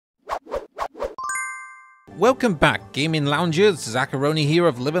Welcome back, gaming loungers. Zacharoni here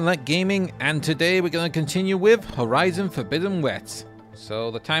of Live and Let Gaming, and today we're going to continue with Horizon Forbidden West.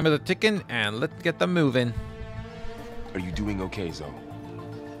 So the timer is ticking, and let's get them moving. Are you doing okay, Zoe?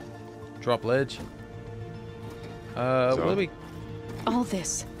 Drop ledge. What do we... All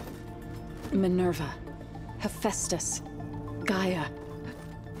this. Minerva. Hephaestus. Gaia.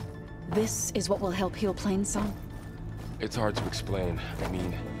 This is what will help heal Plainsong? It's hard to explain. I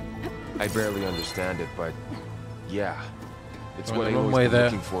mean, I barely understand it, but yeah. It's what I've always been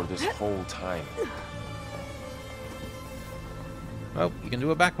looking for this whole time. Well, you can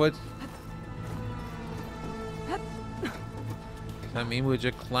do it backwards. Does that mean we're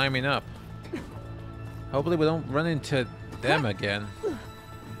just climbing up? Hopefully we don't run into them again.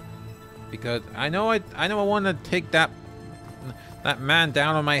 Because I know I want to take that man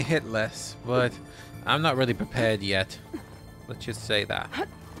down on my hit list, but I'm not really prepared yet. Let's just say that.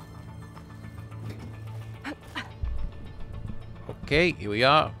 Okay, here we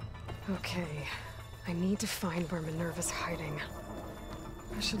are. Okay, I need to find where Minerva's hiding.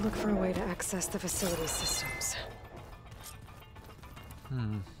 I should look for a way to access the facility systems.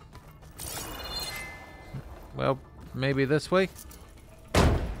 Well, maybe this way?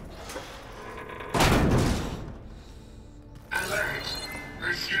 Alert!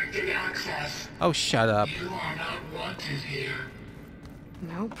 Restricted access. Oh, shut up. You are not wanted here.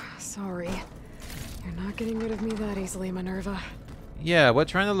 Nope, sorry. You're not getting rid of me that easily, Minerva. Yeah, we're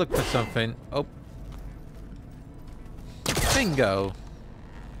trying to look for something. Oh. Bingo.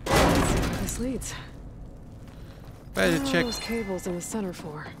 Let's see where this leads. Better What are check. those cables in the center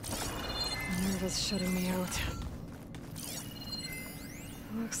for? Minerva's shutting me out.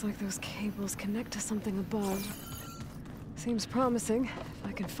 Looks like those cables connect to something above. Seems promising, if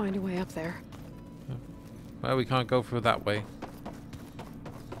I can find a way up there. Well, we can't go through that way.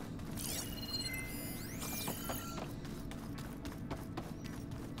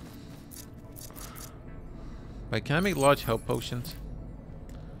 Wait, can I make large health potions?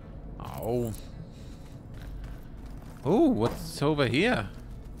 Oh. Ooh, what's over here?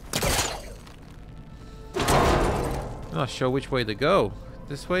 I'm not sure which way to go.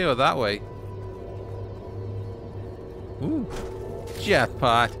 This way or that way? Ooh.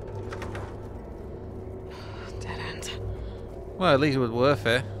 Jackpot. Dead end. Well, at least it was worth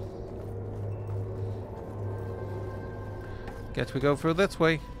it. Guess we go through this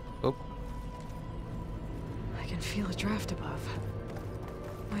way. Oh. I can feel a draft above.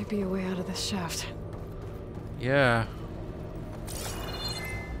 Might be a way out of this shaft. Yeah.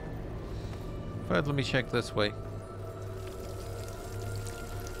 First, let me check this way.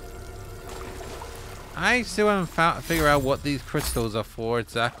 I still haven't figured out what these crystals are for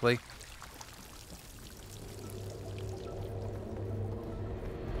exactly.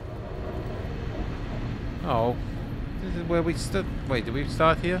 Oh. This is where we stood. Wait, did we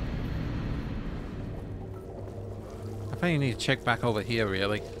start here? I think you need to check back over here,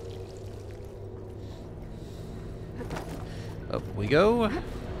 really. Up we go.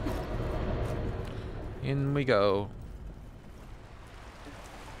 In we go.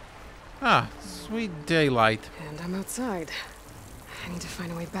 Ah, sweet daylight. And I'm outside. I need to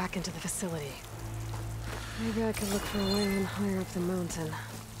find a way back into the facility. Maybe I could look for a way in higher up the mountain.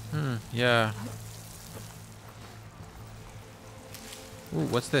 Yeah. Ooh,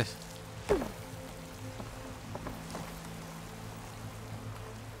 what's this?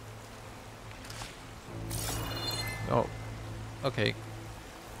 Oh, okay.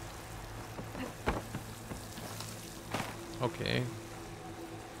 Okay.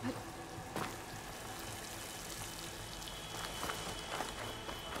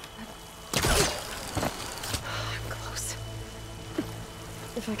 Close.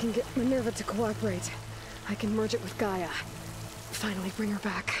 If I can get Minerva to cooperate, I can merge it with Gaia. Finally bring her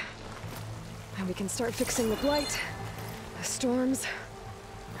back. And we can start fixing the blight, the storms,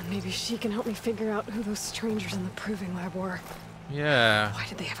 and maybe she can help me figure out who those strangers in the proving lab were. Yeah. Why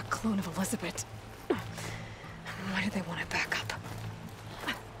did they have a clone of Elizabeth? And why did they want it back up?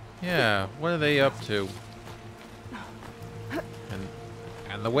 Yeah, what are they up to?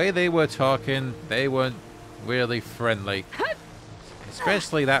 And the way they were talking, they weren't really friendly.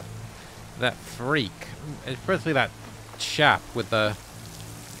 Especially that freak. Especially that chap with the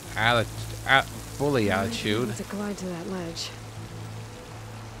bully attitude. Need to glide to that ledge.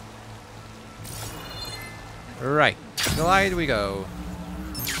 Right, glide we go.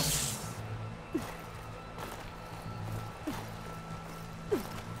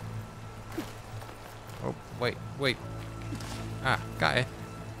 Oh, wait. Ah, got it.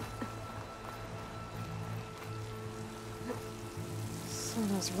 Some of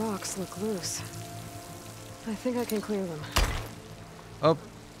those rocks look loose. I think I can clear them. Oh.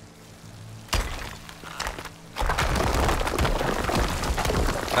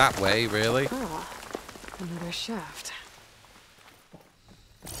 That way, really? Ah, another shaft.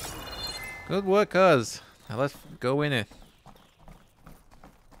 Good work, us. Now let's go in it.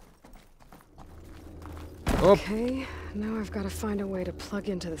 Oh. Okay, now I've got to find a way to plug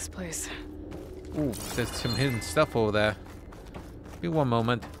into this place. Ooh, there's some hidden stuff over there. Give me one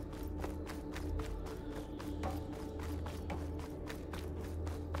moment.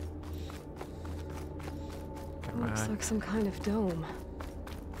 Come Looks on. like some kind of dome.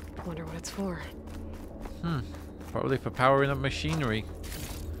 Wonder what it's for. Probably for powering up machinery.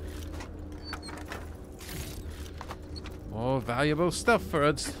 More valuable stuff for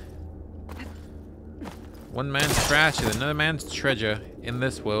us. One man's trash is another man's treasure in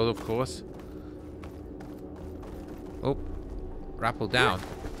this world, of course. Oh, rappel down.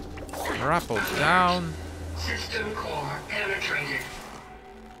 Rappel down. System core penetrated.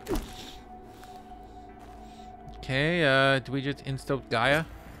 Okay, do we just install Gaia?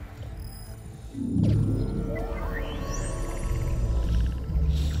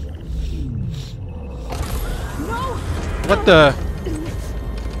 No! What the?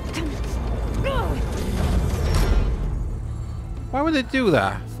 Why would it do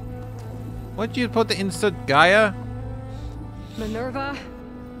that? Why'd you put the insert Gaia? Minerva,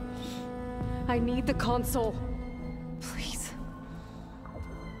 I need the console. Please.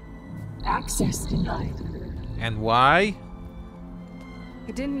 Access denied. And why?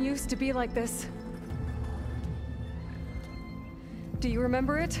 It didn't used to be like this. Do you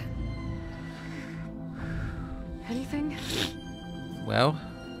remember it? Anything? Well,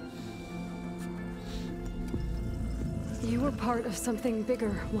 You were part of something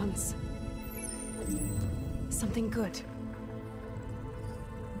bigger once. Something good.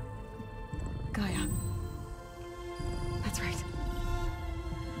 Gaia. That's right.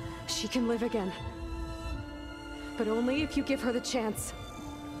 She can live again. But only if you give her the chance.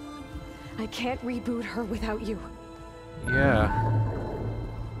 I can't reboot her without you. yeah.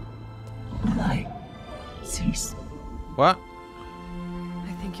 Light. Cease. What?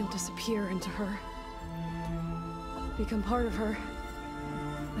 I think you'll disappear into her. Become part of her.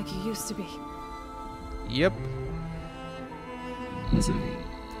 Like you used to be. Yep. Misery.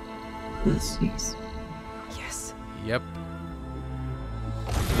 Will cease. Yes. Yep.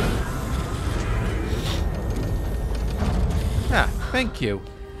 Ah, thank you.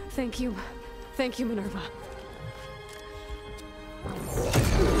 Thank you. Thank you, Minerva.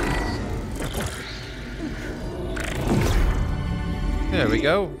 There we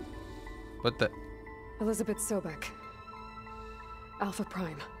go. What the? Elizabeth Sobek. Alpha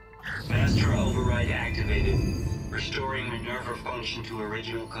Prime. Master override activated. Restoring Minerva function to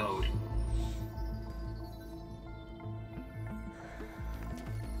original code.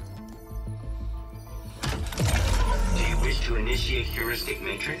 Do you wish to initiate heuristic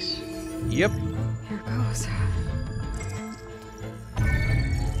matrix? Yep. Here goes.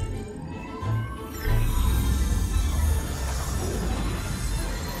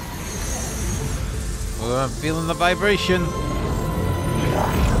 Oh, I'm feeling the vibration.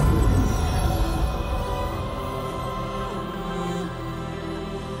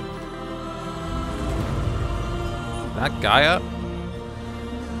 That Gaia?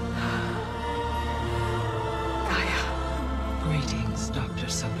 Gaia. Greetings, Dr.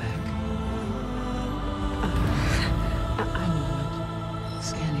 Sobek. A moment.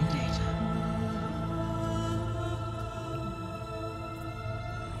 Scanning data.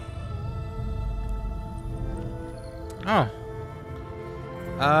 Oh.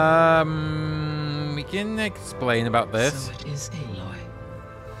 We can explain about this. So it is Aloy,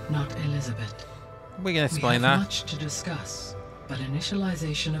 not Elizabeth. We can We explain have that. much to discuss, but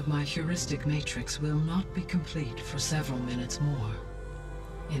initialization of my heuristic matrix will not be complete for several minutes more.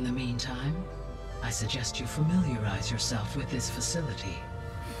 In the meantime, I suggest you familiarize yourself with this facility. It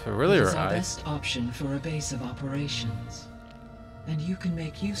is our Familiarize. best option for a base of operations. And you can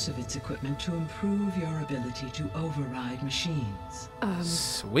make use of its equipment to improve your ability to override machines.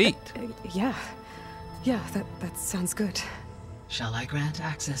 Sweet. Yeah. Yeah, that sounds good. Shall I grant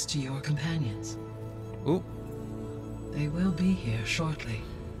access to your companions? Ooh. They will be here shortly.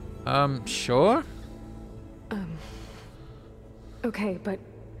 Sure? Okay, but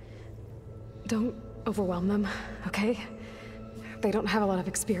don't overwhelm them, okay? They don't have a lot of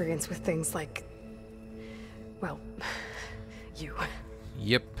experience with things like, well, you.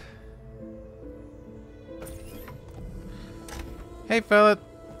 Yep. Hey, fella.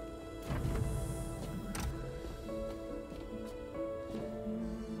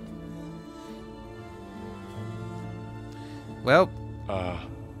 Well.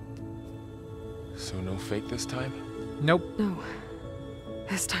 So no fake this time? Nope. No.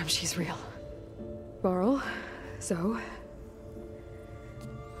 This time she's real. Varl, Zoe.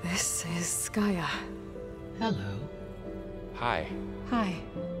 This is Gaia. Hello. Hi. Hi.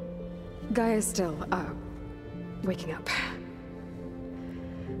 Gaia's still, waking up.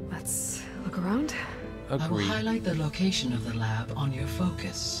 Let's look around. I will Agreed. highlight the location of the lab on your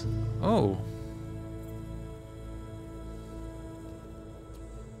focus. Oh.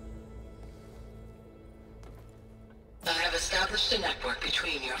 I have established a network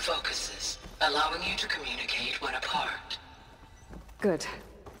between your focuses, allowing you to communicate when apart. Good.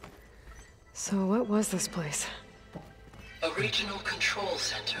 So what was this place? A regional control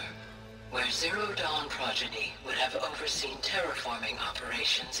center, where Zero Dawn progeny would have overseen terraforming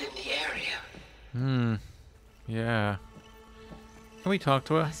operations in the area. Yeah. Can we talk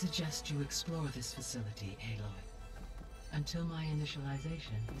to I her? suggest you explore this facility, Aloy, until my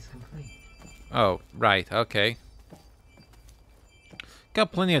initialization is complete. Oh, right. Okay.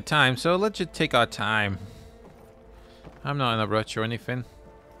 Got plenty of time, so let's just take our time. I'm not in a rush or anything.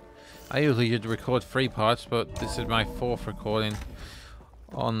 I usually just record 3 parts, but this is my 4th recording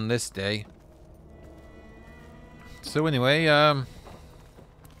on this day. So anyway,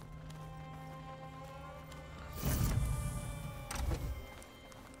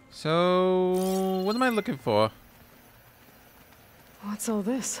 so what am I looking for? What's all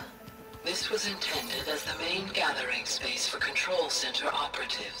this? This was intended as the main gathering space for control center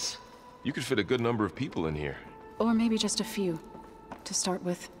operatives. You could fit a good number of people in here. Or maybe just a few. To start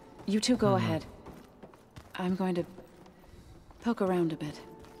with. You two go ahead. I'm going to poke around a bit.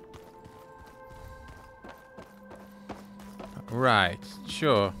 Right,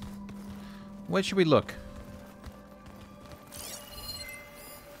 sure. Where should we look?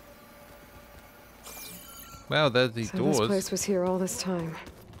 Well, there's these So doors. this place was here all this time.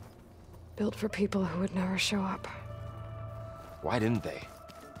 Built for people who would never show up. Why didn't they?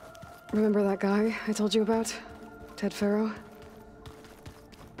 Remember that guy I told you about? Ted Farrow?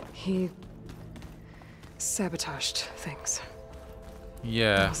 He sabotaged things. It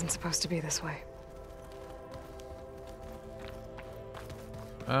Yeah. wasn't supposed to be this way.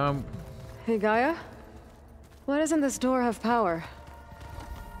 Hey, Gaia? Why doesn't this door have power?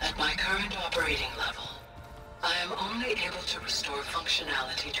 At my current operating level, I am only able to restore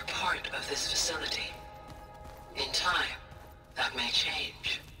functionality to part of this facility. In time, that may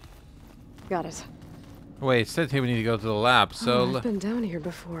change. Got it. Wait, it says here we need to go to the lab, so... I've been down here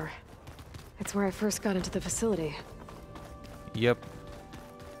before. It's where I first got into the facility. Yep.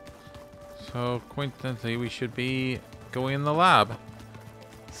 So, coincidentally, we should be going in the lab.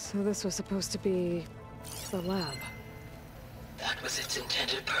 So this was supposed to be the lab. That was its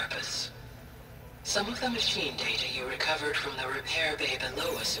intended purpose. Some of the machine data you recovered from the repair bay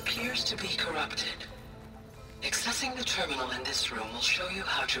below us appears to be corrupted. Accessing the terminal in this room will show you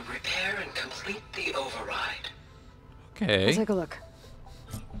how to repair and complete the override. Okay. I'll take a look.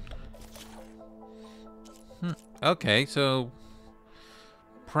 Okay, so...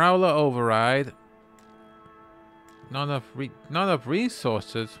 Prowler override. Not enough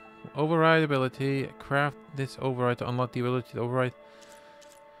resources. Override ability. Craft this override to unlock the ability to override.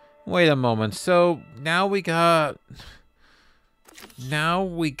 Wait a moment. So now we got. Now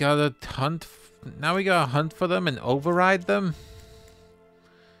we gotta hunt. Now we gotta hunt for them and override them.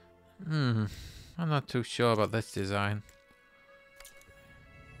 I'm not too sure about this design.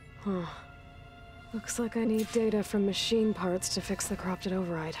 Huh. Looks like I need data from machine parts to fix the corrupted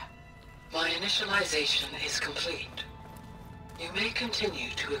override. My initialization is complete. You may continue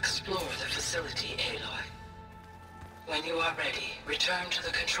to explore the facility, Aloy. When you are ready, return to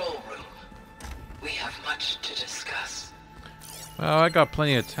the control room. We have much to discuss. Well, I got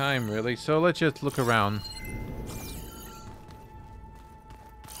plenty of time, really, so let's just look around.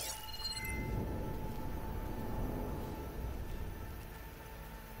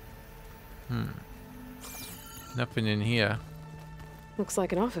 Nothing in here. Looks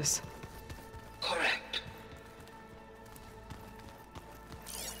like an office. Correct.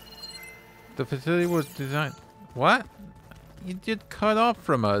 The facility was designed... What? You did cut off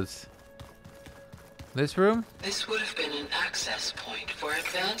from us. This room? This would have been an access point for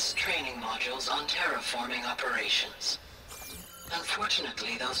advanced training modules on terraforming operations.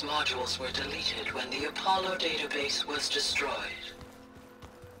 Unfortunately, those modules were deleted when the Apollo database was destroyed.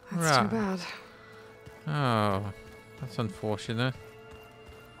 That's Right. too bad. Oh, that's unfortunate.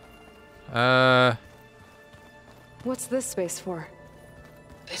 What's this space for?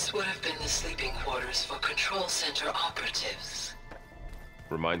 This would have been the sleeping quarters for control center operatives.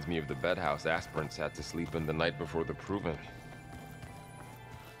 Reminds me of the bedhouse aspirants had to sleep in the night before the proving.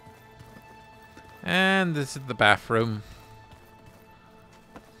 And this is the bathroom.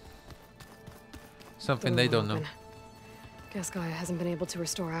 Something they don't know. Open. Guess Gaia hasn't been able to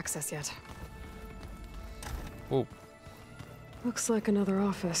restore access yet. Oh. Looks like another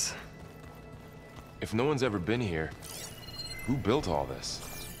office. If no one's ever been here, who built all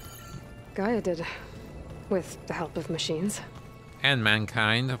this? Gaia did. With the help of machines. And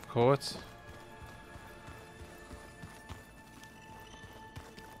mankind, of course.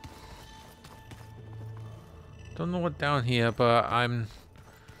 Don't know what down here, but I'm...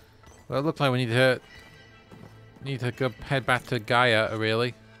 Well, it looks like we need to go head back to Gaia,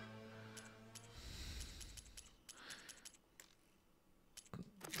 really.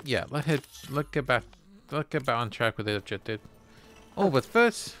 Yeah, let's get back on track with the objective. Oh, but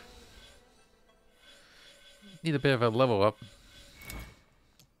first, need a bit of a level up.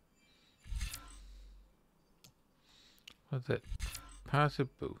 What's it? Passive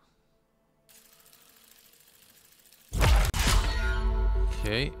boo.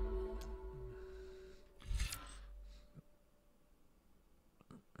 Okay.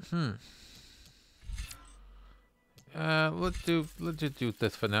 Let's just do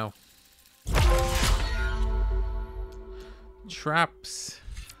this for now. Traps.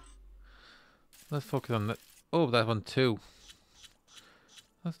 Let's focus on that. Oh, that one too.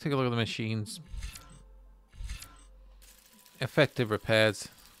 Let's take a look at the machines. Effective repairs.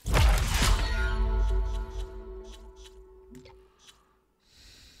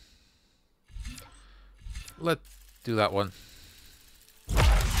 Let's do that one.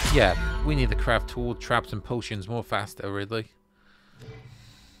 Yeah, we need to craft tool, traps, and potions more faster, really.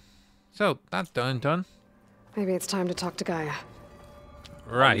 So, that's done. Maybe it's time to talk to Gaia.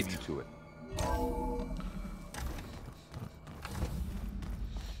 I'll Right. leave you to it.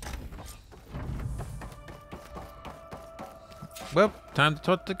 Well, time to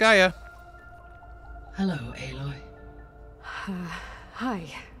talk to Gaia. Hello, Aloy. Hi.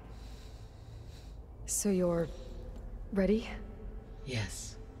 So you're... ready?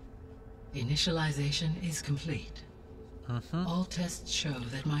 Yes. Initialization is complete. All tests show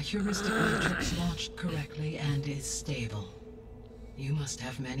that my heuristic matrix launched correctly and is stable. You must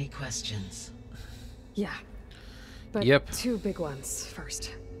have many questions. Yeah. But Yep. 2 big ones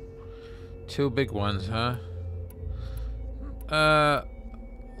first. 2 big ones, huh? How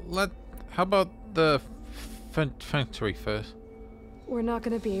about the factory first? We're not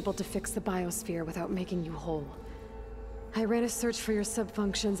going to be able to fix the biosphere without making you whole. I ran a search for your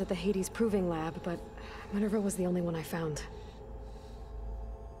subfunctions at the Hades Proving Lab, but Minerva was the only one I found.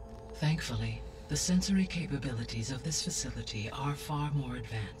 Thankfully, the sensory capabilities of this facility are far more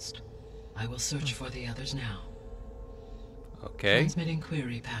advanced. I will search for the others now. Okay. Transmitting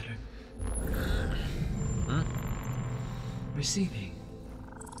query pattern. Receiving.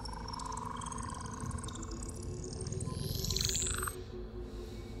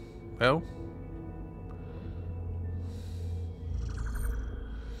 Well.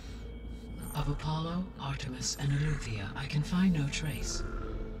 Of Apollo, Artemis, and Eleuthia, I can find no trace.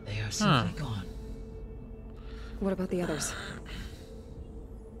 They are simply gone. What about the others?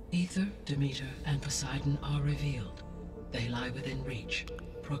 Ether, Demeter, and Poseidon are revealed. They lie within reach.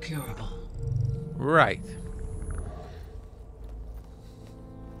 Procurable. Right.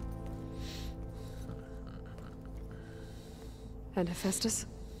 And Hephaestus?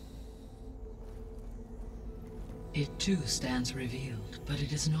 It too stands revealed, but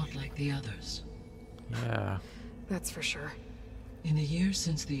it is not like the others. Yeah. That's for sure. In the years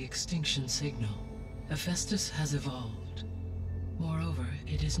since the extinction signal, Hephaestus has evolved. Moreover,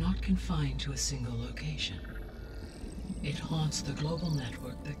 it is not confined to a single location. It haunts the global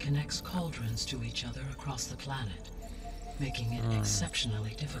network that connects cauldrons to each other across the planet, making it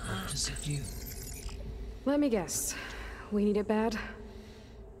exceptionally difficult to subdue. Let me guess. We need it bad?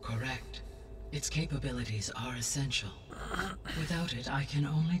 Correct. Its capabilities are essential. Without it, I can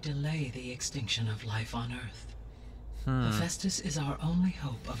only delay the extinction of life on Earth. Hephaestus is our only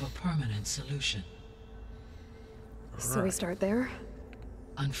hope of a permanent solution. So we start there?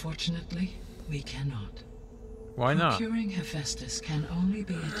 Unfortunately, we cannot. Why not? Procuring Hephaestus can only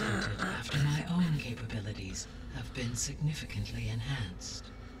be attempted after my own capabilities have been significantly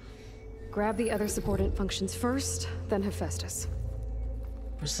enhanced. Grab the other subordinate functions first, then Hephaestus.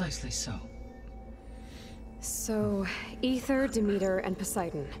 Precisely so. So, Ether, Demeter, and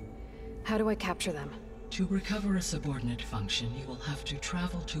Poseidon. How do I capture them? To recover a subordinate function, you will have to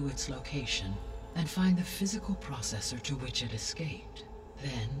travel to its location and find the physical processor to which it escaped.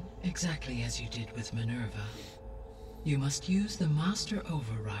 Then, exactly as you did with Minerva, you must use the master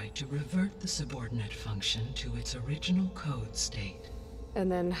override to revert the subordinate function to its original code state.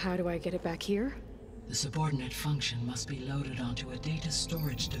 And then how do I get it back here? The subordinate function must be loaded onto a data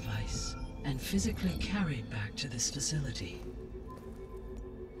storage device and physically carried back to this facility.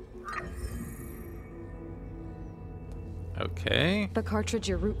 Okay. The cartridge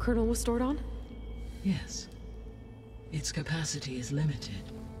your root kernel was stored on? Yes. Its capacity is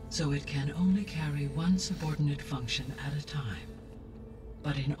limited, so it can only carry one subordinate function at a time.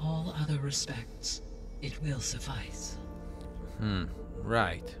 But in all other respects, it will suffice.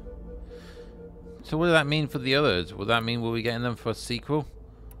 Right. So what does that mean for the others? Will that mean we'll be getting them for a sequel?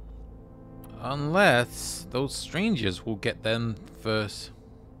 Unless those strangers will get them first.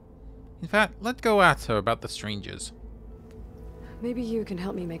 In fact, let's go at her about the strangers. Maybe you can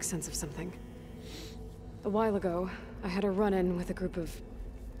help me make sense of something. A while ago, I had a run-in with a group of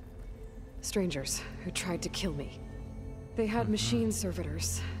strangers who tried to kill me. They had machine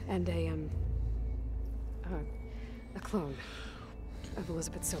servitors and a clone of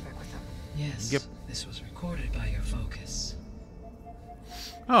Elizabeth Sobek with them. Yes, Yep. This was recorded by your focus.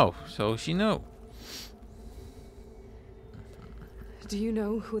 Oh, so she knew. Do you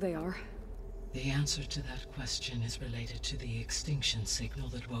know who they are? The answer to that question is related to the extinction signal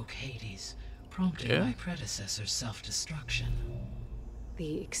that woke Hades, prompting my predecessor's self-destruction.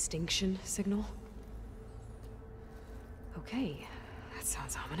 The extinction signal? Okay, that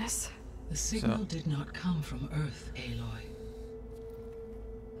sounds ominous. The signal did not come from Earth, Aloy.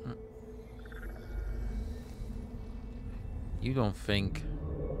 You don't think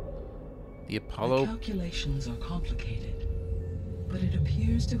the The Apollo... calculations are complicated, but it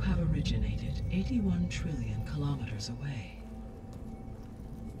appears to have originated 81 trillion kilometers away.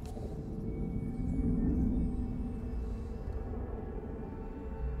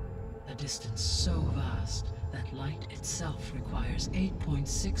 A distance so vast that light itself requires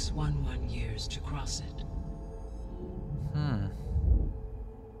 8.611 years to cross it.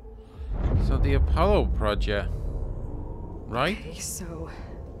 So the Apollo project, right? Okay, so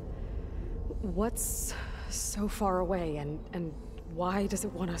what's so far away and why does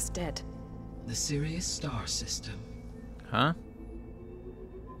it want us dead? The Sirius star system. Huh?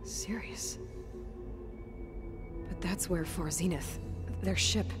 Serious? But that's where Far Zenith, their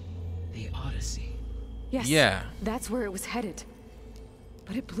ship. The Odyssey. Yes. Yeah. That's where it was headed.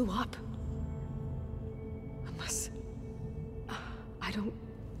 But it blew up. Unless... I don't...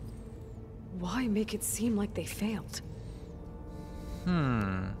 Why make it seem like they failed?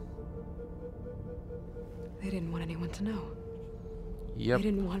 They didn't want anyone to know. Yep. They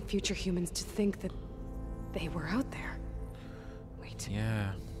didn't want future humans to think that they were out there. Wait,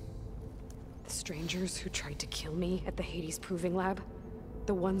 Yeah. the strangers who tried to kill me at the Hades Proving Lab?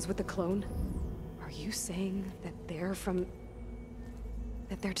 The ones with the clone? Are you saying that they're from...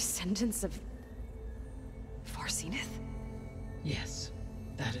 that they're descendants of... Far Zenith? Yes,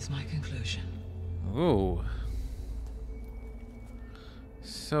 that is my conclusion. Ooh.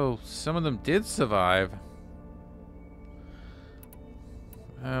 So some of them did survive.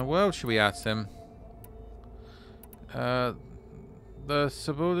 What else should we ask them? The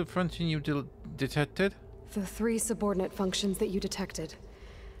subordinate function you detected? The 3 subordinate functions that you detected.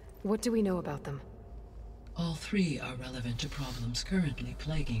 What do we know about them? All 3 are relevant to problems currently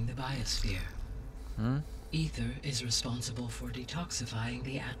plaguing the biosphere. Ether is responsible for detoxifying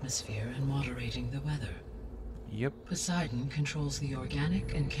the atmosphere and moderating the weather. Yep. Poseidon controls the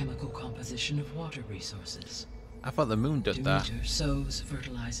organic and chemical composition of water resources. I thought the moon did that. Demeter sows,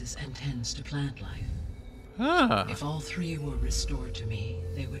 fertilizes, and tends to plant life. Ah. If all 3 were restored to me,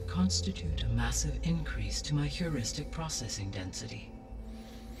 they would constitute a massive increase to my heuristic processing density.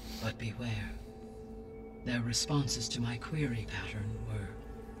 But beware. Their responses to my query pattern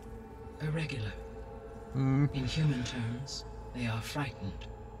were irregular. In human terms, they are frightened,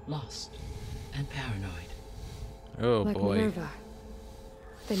 lost, and paranoid. Oh Like boy. Minerva.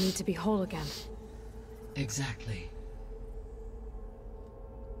 They need to be whole again. Exactly.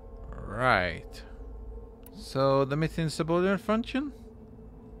 Right. So the missing subordinate function?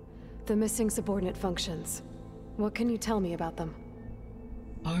 The missing subordinate functions. What can you tell me about them?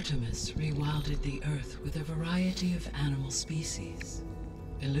 Artemis rewilded the Earth with a variety of animal species.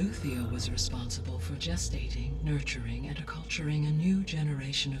 Eleuthia was responsible for gestating, nurturing, and acculturating a new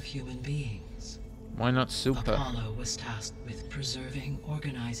generation of human beings. Why not super? Apollo was tasked with preserving,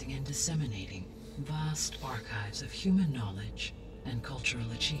 organizing, and disseminating vast archives of human knowledge and cultural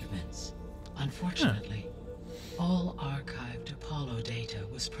achievements. Unfortunately, all archived Apollo data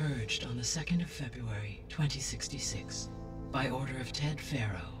was purged on the 2nd of February, 2066, by order of Ted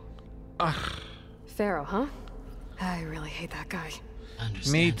Faro. Ugh. Pharaoh, huh? I really hate that guy.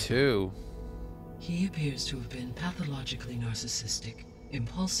 Me too. He appears to have been pathologically narcissistic,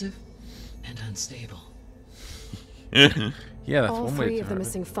 impulsive, and unstable. Yeah, that's All one way three to of the have it.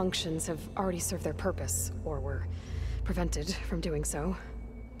 missing functions have already served their purpose, or were prevented from doing so.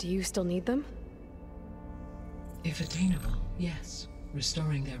 Do you still need them? If attainable, yes.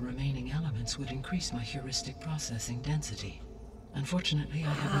 Restoring their remaining elements would increase my heuristic processing density. Unfortunately, I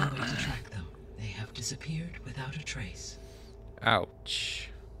have no way to track them. They have disappeared without a trace. Ouch.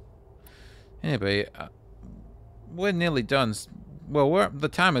 Anyway, we're nearly done. Well, the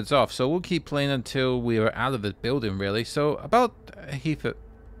time is off, so we'll keep playing until we are out of the building, really. So, about Heath.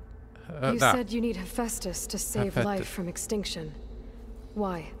 You said you need Hephaestus to save Hephaestus. life from extinction.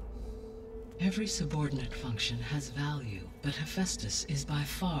 Why? Every subordinate function has value, but Hephaestus is by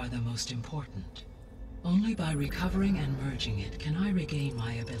far the most important. Only by recovering and merging it can I regain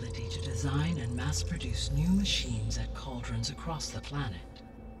my ability to design and mass-produce new machines at cauldrons across the planet.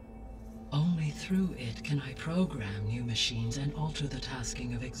 Only through it can I program new machines and alter the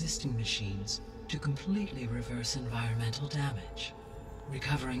tasking of existing machines to completely reverse environmental damage.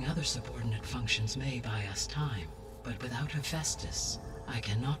 Recovering other subordinate functions may buy us time, but without Hephaestus, I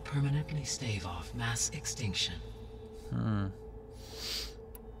cannot permanently stave off mass extinction.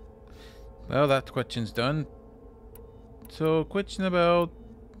 Well, that question's done. So, question about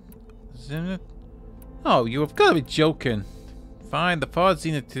Zenith? Oh, you have got to be joking. Fine, the far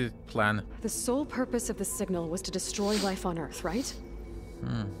Zenith plan. The sole purpose of the signal was to destroy life on Earth, right?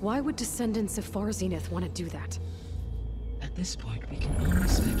 Why would descendants of Far Zenith want to do that? At this point, we can only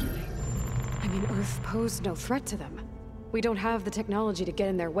speculate. I mean, Earth posed no threat to them. We don't have the technology to get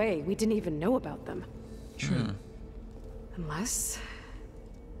in their way. We didn't even know about them. True. Unless...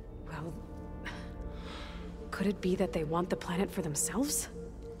 well... could it be that they want the planet for themselves?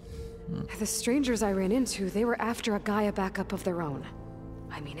 The strangers I ran into, they were after a Gaia backup of their own.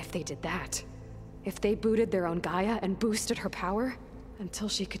 I mean, if they did that, if they booted their own Gaia and boosted her power, until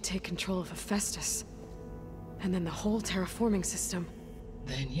she could take control of Hephaestus, and then the whole terraforming system.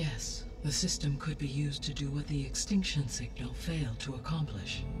 Then yes, the system could be used to do what the extinction signal failed to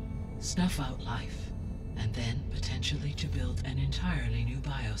accomplish. Snuff out life, and then potentially to build an entirely new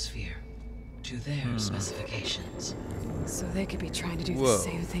biosphere. To their specifications. So they could be trying to do Whoa. the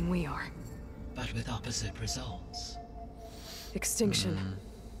same thing we are. But with opposite results. Extinction.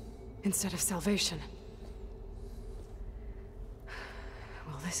 Instead of salvation.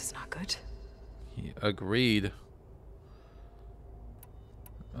 Well, this is not good. Yeah, agreed.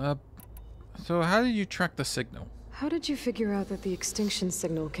 So how did you track the signal? How did you figure out that the extinction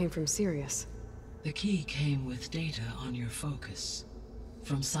signal came from Sirius? The key came with data on your focus.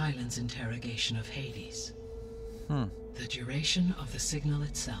 From Silent's interrogation of Hades. The duration of the signal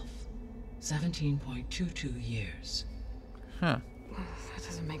itself, 17.22 years. Huh. That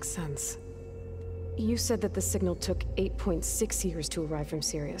doesn't make sense. You said that the signal took 8.6 years to arrive from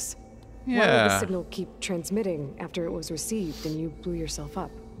Sirius. Why would the Yeah. signal keep transmitting after it was received and you blew yourself up?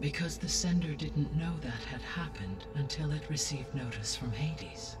 Because the sender didn't know that had happened until it received notice from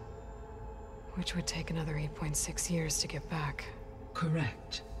Hades. Which would take another 8.6 years to get back.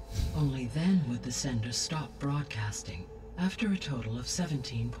 Correct. Only then would the sender stop broadcasting, after a total of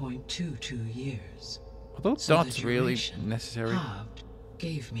 17.22 years. Are those So the dots really duration, necessary? halved,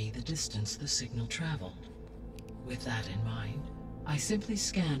 gave me the distance the signal traveled. With that in mind, I simply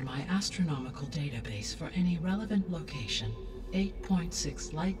scanned my astronomical database for any relevant location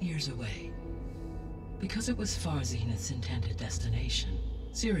 8.6 light-years away. Because it was Far Zenith's intended destination,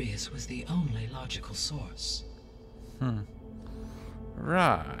 Sirius was the only logical source.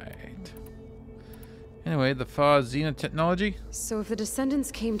 Right. Anyway, the far Zenith technology? So if the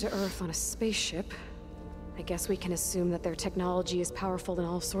descendants came to Earth on a spaceship, I guess we can assume that their technology is powerful in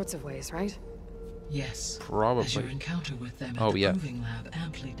all sorts of ways, right? Yes. Probably. As your encounter with them at Oh, the yeah. Proving Lab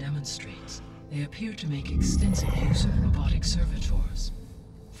amply demonstrates, they appear to make extensive use of robotic servitors.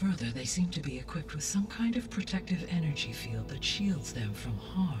 Further, they seem to be equipped with some kind of protective energy field that shields them from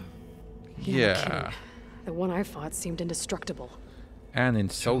harm. Yeah. no kidding. The one I fought seemed indestructible. And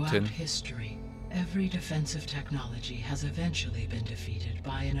Throughout insulting. history, every defensive technology has eventually been defeated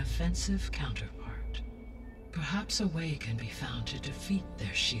by an offensive counterpart. Perhaps a way can be found to defeat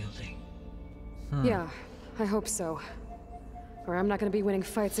their shielding. Yeah, I hope so. Or I'm not gonna be winning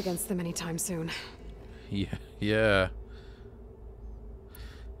fights against them anytime soon. Yeah.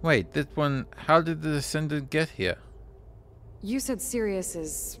 Wait, this one, how did the descendant get here? You said Sirius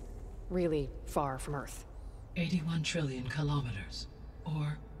is really far from Earth. 81 trillion kilometers,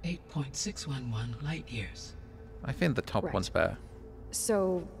 or 8.611 light-years. I think the top Right. one's better.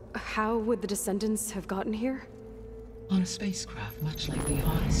 So, how would the descendants have gotten here? On a spacecraft much like the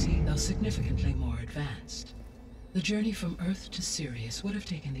Odyssey, though significantly more advanced. The journey from Earth to Sirius would have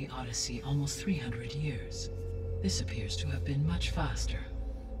taken the Odyssey almost 300 years. This appears to have been much faster.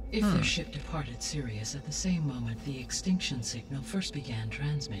 If their ship departed Sirius at the same moment the extinction signal first began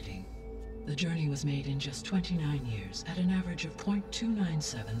transmitting, the journey was made in just 29 years at an average of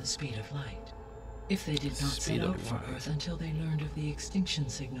 0.297 the speed of light. If they did not set out for Earth until they learned of the extinction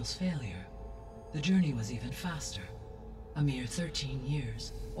signal's failure, the journey was even faster, a mere 13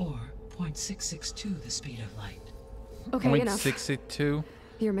 years, or 0.662 the speed of light. Okay, enough. 0.662?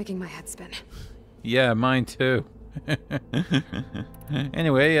 You're making my head spin. Yeah, mine too.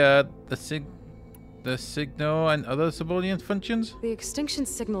 Anyway, the signal and other subordinate functions? The extinction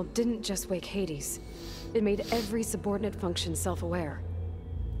signal didn't just wake Hades. It made every subordinate function self-aware.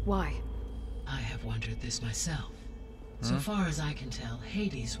 Why? I have wondered this myself. So far as I can tell,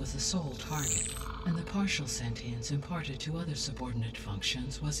 Hades was the sole target, and the partial sentience imparted to other subordinate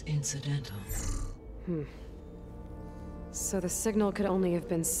functions was incidental. So the signal could only have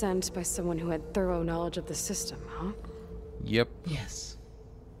been sent by someone who had thorough knowledge of the system, huh? Yep. Yes.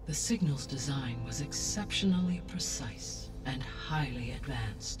 The signal's design was exceptionally precise and highly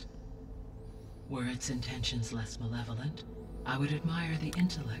advanced. Were its intentions less malevolent, I would admire the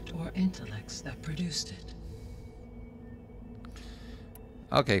intellect or intellects that produced it.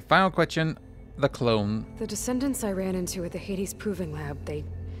 Okay, final question. The clone. The descendants I ran into at the Hades Proving Lab, they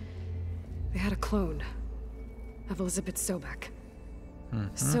had a clone of Elizabeth Sobek.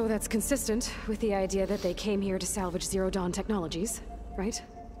 So that's consistent with the idea that they came here to salvage Zero Dawn technologies, right?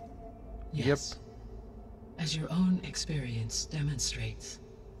 Yes. As your own experience demonstrates,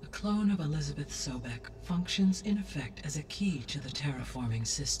 the clone of Elizabeth Sobek functions in effect as a key to the terraforming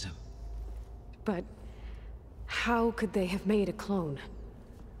system. But how could they have made a clone?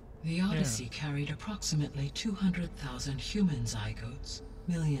 The Odyssey carried approximately 200,000 human zygotes,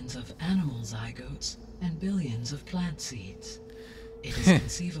 millions of animal zygotes, and billions of plant seeds. It is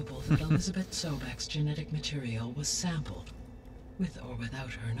conceivable that Elizabeth Sobek's genetic material was sampled, with or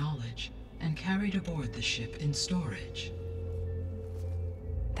without her knowledge, and carried aboard the ship in storage.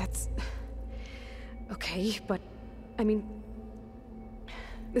 That's... okay, but... I mean...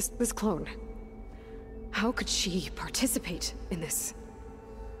 This clone... How could she participate in this?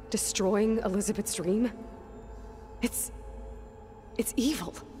 Destroying Elizabeth's dream? It's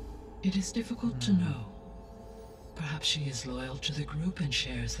evil. It is difficult to know. Perhaps she is loyal to the group and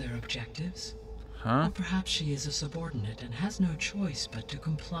shares their objectives. Huh? Or perhaps she is a subordinate and has no choice but to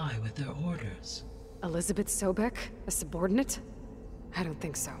comply with their orders. Elizabeth Sobek? A subordinate? I don't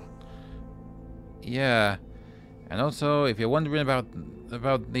think so. Yeah. And also, if you're wondering about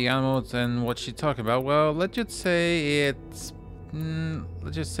the animals and what she's talking about, well, let's just say it's...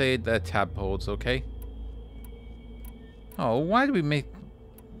 let's just say the tadpoles, okay? Oh, why did we make...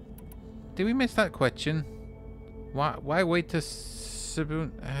 Did we miss that question? Why wait to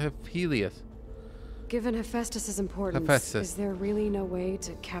Helios? Given Hephaestus' importance, Hephaestus. Is there really no way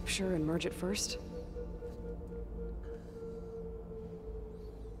to capture and merge it first?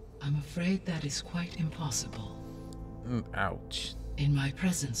 I'm afraid that is quite impossible. Ouch. In my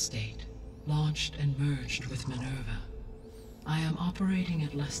present state, launched and merged with Minerva, I am operating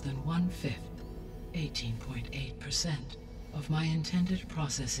at less than 1/5, 18.8%, of my intended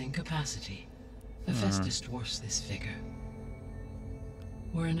processing capacity. Hephaestus dwarfs this figure.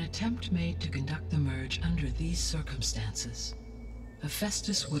 Were an attempt made to conduct the merge under these circumstances,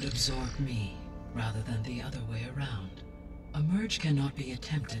 Hephaestus would absorb me, rather than the other way around. A merge cannot be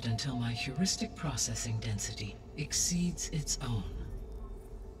attempted until my heuristic processing density exceeds its own.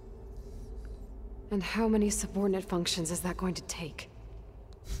 And how many subordinate functions is that going to take?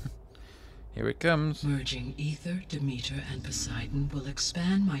 Here it comes. Merging Ether, Demeter, and Poseidon will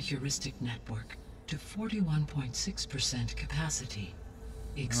expand my heuristic network to 41.6% capacity,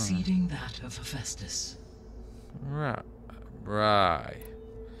 exceeding that of Hephaestus. Right.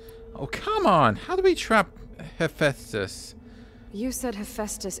 Oh, come on! How do we trap Hephaestus? You said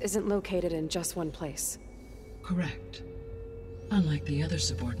Hephaestus isn't located in just one place. Correct. Unlike the other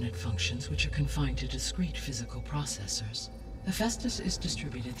subordinate functions, which are confined to discrete physical processors, Hephaestus is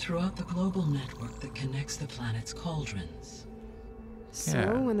distributed throughout the global network that connects the planet's cauldrons. So,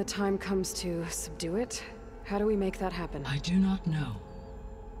 Yeah. when the time comes to subdue it, how do we make that happen? I do not know.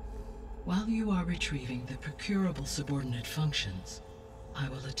 While you are retrieving the procurable subordinate functions, I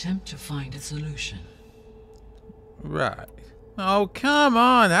will attempt to find a solution. Right. Oh, come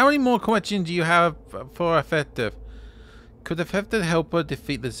on! How many more questions do you have for Hephaestus? Could Hephaestus help her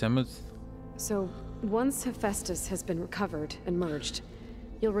defeat the Zemmours? So, once Hephaestus has been recovered and merged,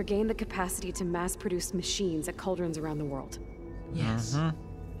 you'll regain the capacity to mass-produce machines at cauldrons around the world. Yes.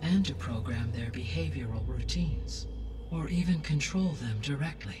 And and to program their behavioral routines, or even control them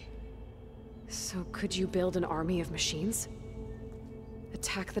directly. So could you build an army of machines?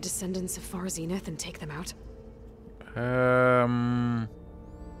 Attack the descendants of Far Zenith and take them out?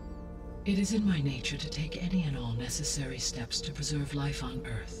 It is in my nature to take any and all necessary steps to preserve life on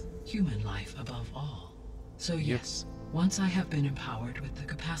Earth, human life above all. So yes, once I have been empowered with the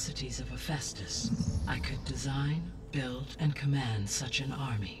capacities of Hephaestus, I could design, build, and command such an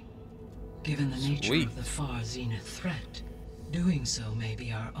army. Given the nature of the Far Zenith threat, doing so may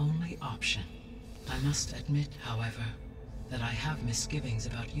be our only option. I must admit, however, that I have misgivings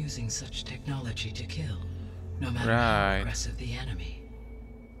about using such technology to kill, no matter how aggressive the enemy.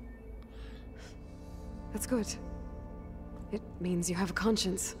 That's good. It means you have a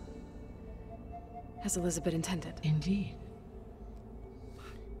conscience. As Elizabeth intended. Indeed.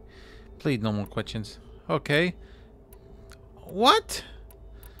 Please, no more questions. Okay. What?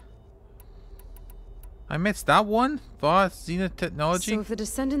 I missed that one? Far Zenith technology? So if the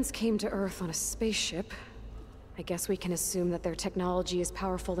descendants came to Earth on a spaceship, I guess we can assume that their technology is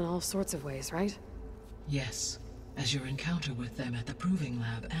powerful in all sorts of ways, right? Yes. As your encounter with them at the Proving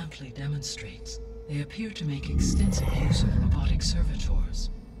Lab amply demonstrates, they appear to make extensive use of robotic servitors.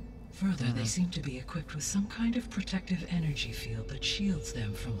 Further, they seem to be equipped with some kind of protective energy field that shields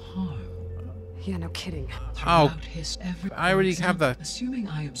them from harm. Yeah, no kidding. I already have that. Assuming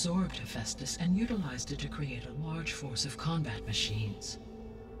I absorbed Hephaestus and utilized it to create a large force of combat machines.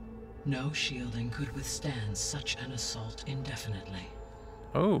 No shielding could withstand such an assault indefinitely.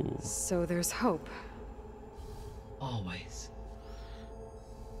 Oh. So there's hope. Always.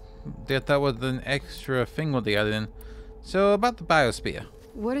 That was an extra thing what they added in. So about the biosphere.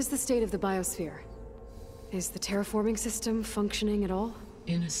 What is the state of the biosphere? Is the terraforming system functioning at all?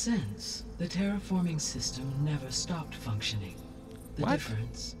 In a sense, the terraforming system never stopped functioning. The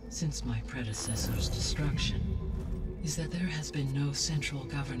difference, since my predecessor's destruction, is that there has been no central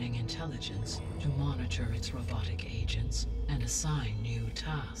governing intelligence to monitor its robotic agents and assign new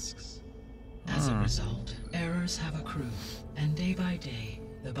tasks. As a result, errors have accrued, and day by day,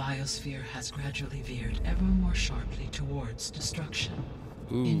 the biosphere has gradually veered ever more sharply towards destruction.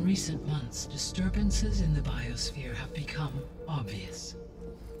 In recent months, disturbances in the biosphere have become obvious.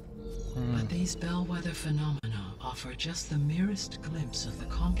 But these bellwether phenomena offer just the merest glimpse of the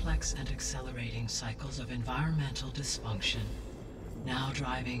complex and accelerating cycles of environmental dysfunction, now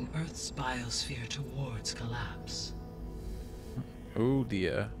driving Earth's biosphere towards collapse. Oh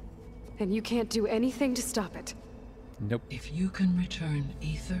dear. And you can't do anything to stop it? Nope. If you can return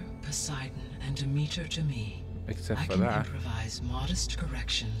Ether, Poseidon, and Demeter to me, Except I for can that. improvise modest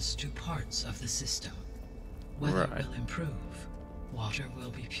corrections to parts of the system. Weather will improve, water will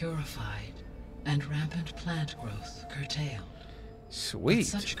be purified, and rampant plant growth curtailed.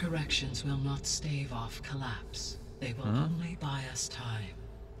 Sweet. But such corrections will not stave off collapse. They will only buy us time.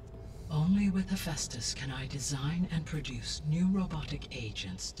 Only with Hephaestus can I design and produce new robotic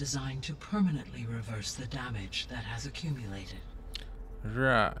agents designed to permanently reverse the damage that has accumulated.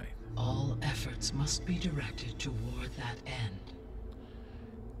 Right. All efforts must be directed toward that end.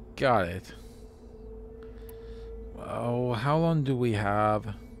 Got it. Oh, how long do we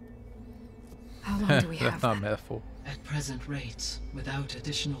have? How long do we have? That's not metaphor. At present rates, without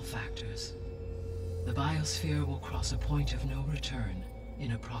additional factors, the biosphere will cross a point of no return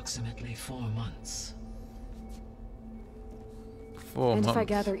in approximately 4 months. 4 months. And if I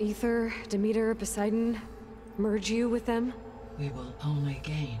gather Ether, Demeter, Poseidon, merge you with them? We will only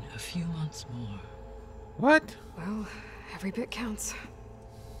gain a few months more. What? Well, every bit counts.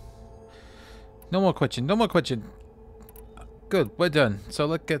 No more question. No more question. Good, we're done. So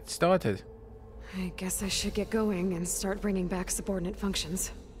let's get started. I guess I should get going and start bringing back subordinate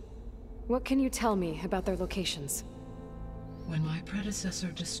functions. What can you tell me about their locations? When my predecessor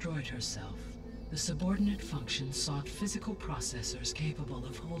destroyed herself, the subordinate functions sought physical processors capable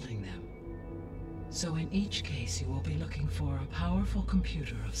of holding them. So in each case you will be looking for a powerful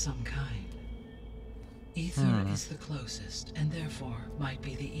computer of some kind. Ether is the closest, and therefore might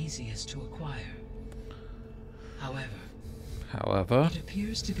be the easiest to acquire. However, it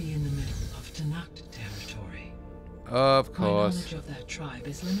appears to be in the middle of Tanakh territory. Of My course. knowledge of that tribe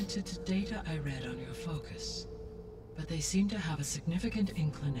is limited to data I read on your focus, but they seem to have a significant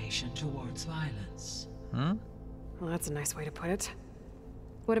inclination towards violence. Hmm? Well, that's a nice way to put it.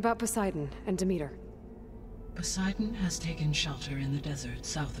 What about Poseidon and Demeter? Poseidon has taken shelter in the desert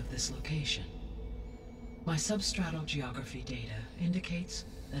south of this location. My substratal geography data indicates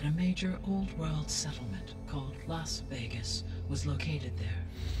that a major old-world settlement called Las Vegas was located there.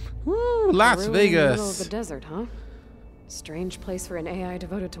 Woo, Las Really in the middle of Vegas. the desert, huh? Strange place for an AI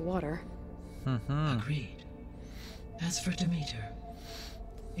devoted to water. Agreed. As for Demeter,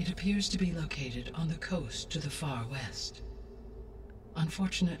 it appears to be located on the coast to the far west.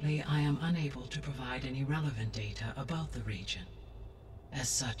 Unfortunately, I am unable to provide any relevant data about the region. As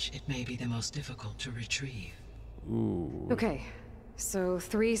such, it may be the most difficult to retrieve. Ooh. Okay, so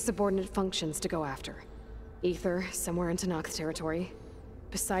 3 subordinate functions to go after. Ether, somewhere in Tenakth's territory.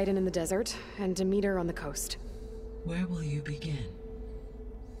 Poseidon in the desert, and Demeter on the coast. Where will you begin?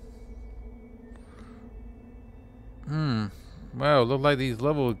 Well, look like these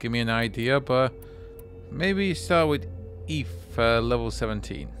levels give me an idea, but maybe start with Ether level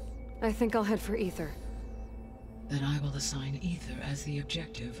 17. I think I'll head for Ether. Then I will assign Ether as the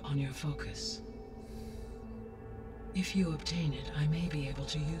objective on your focus. If you obtain it, I may be able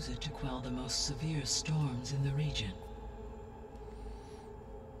to use it to quell the most severe storms in the region.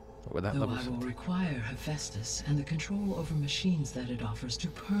 With that Though level I will require Hephaestus and the control over machines that it offers to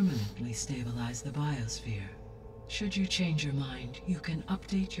permanently stabilize the biosphere. Should you change your mind, you can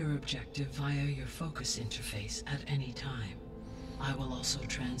update your objective via your focus interface at any time. I will also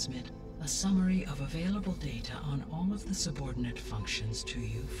transmit a summary of available data on all of the subordinate functions to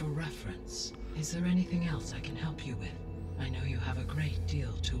you for reference. Is there anything else I can help you with? I know you have a great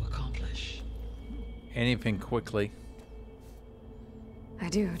deal to accomplish. anything quickly. I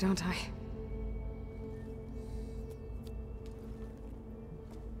do, don't I?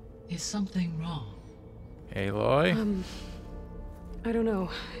 Is something wrong? Aloy? I don't know.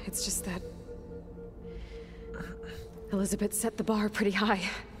 It's just that Elizabeth set the bar pretty high.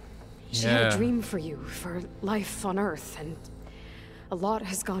 She had a dream for you, for life on Earth, and a lot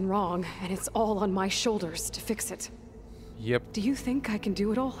has gone wrong, and it's all on my shoulders to fix it. Yep. Do you think I can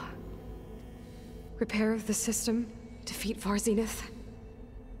do it all? Repair the system, defeat Varzinith,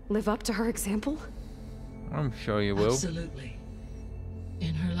 live up to her example? I'm sure you will. Absolutely.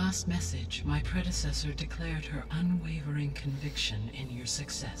 In her last message, my predecessor declared her unwavering conviction in your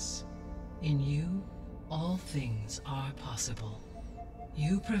success. In you, all things are possible.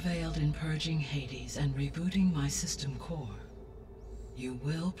 You prevailed in purging Hades and rebooting my system core. You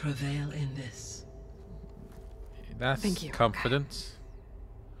will prevail in this. That's Thank you. confidence.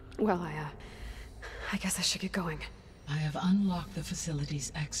 Well, I guess I should get going. I have unlocked the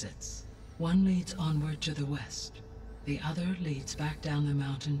facility's exits. One leads onward to the west. The other leads back down the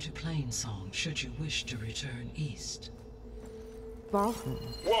mountain to Plainsong, should you wish to return east. Varl?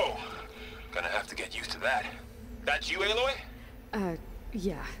 Whoa! Gonna have to get used to that. That's you, Aloy?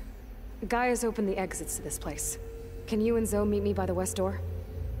 Yeah. Gaia's opened the exits to this place. Can you and Zoe meet me by the west door?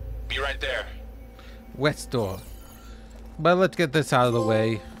 Be right there. West door. But let's get this out of the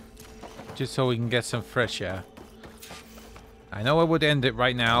way. Just so we can get some fresh air. I know I would end it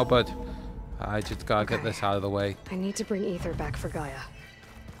right now, but I just gotta get this out of the way. I need to bring Ether back for Gaia.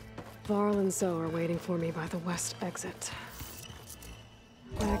 Varl and Zoe are waiting for me by the west exit.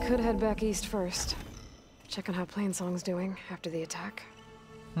 I could head back east first. Check on how Plainsong's doing after the attack.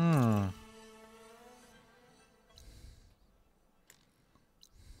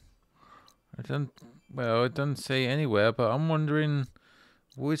 It doesn't say anywhere, but I'm wondering,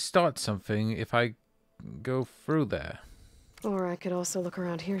 will it start something if I go through there? Or I could also look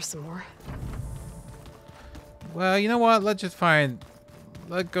around here some more. Well, you know what? Let's just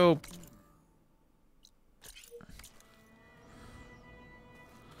let's go.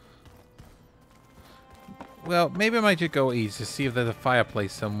 Well, maybe I might just go east to see if there's a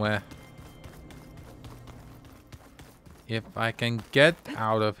fireplace somewhere. If I can get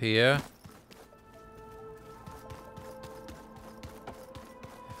out of here.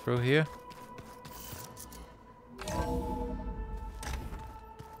 Through here.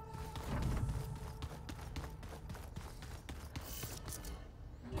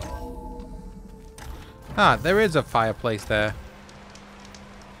 Ah, there is a fireplace there.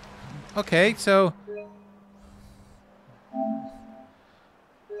 Okay, so...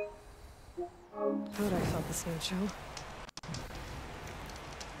 Thought I felt this no chill.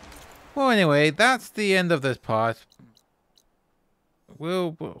 Well, anyway, that's the end of this part.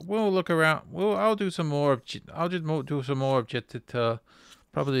 We'll look around. I'll do some more. I'll just do some more objective to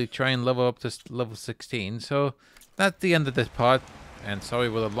probably try and level up to level 16. So that's the end of this part. And sorry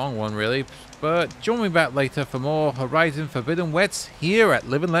for the long one, really. But join me back later for more Horizon Forbidden West here at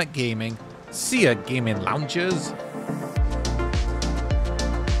Live and Let Gaming. See ya, gaming loungers.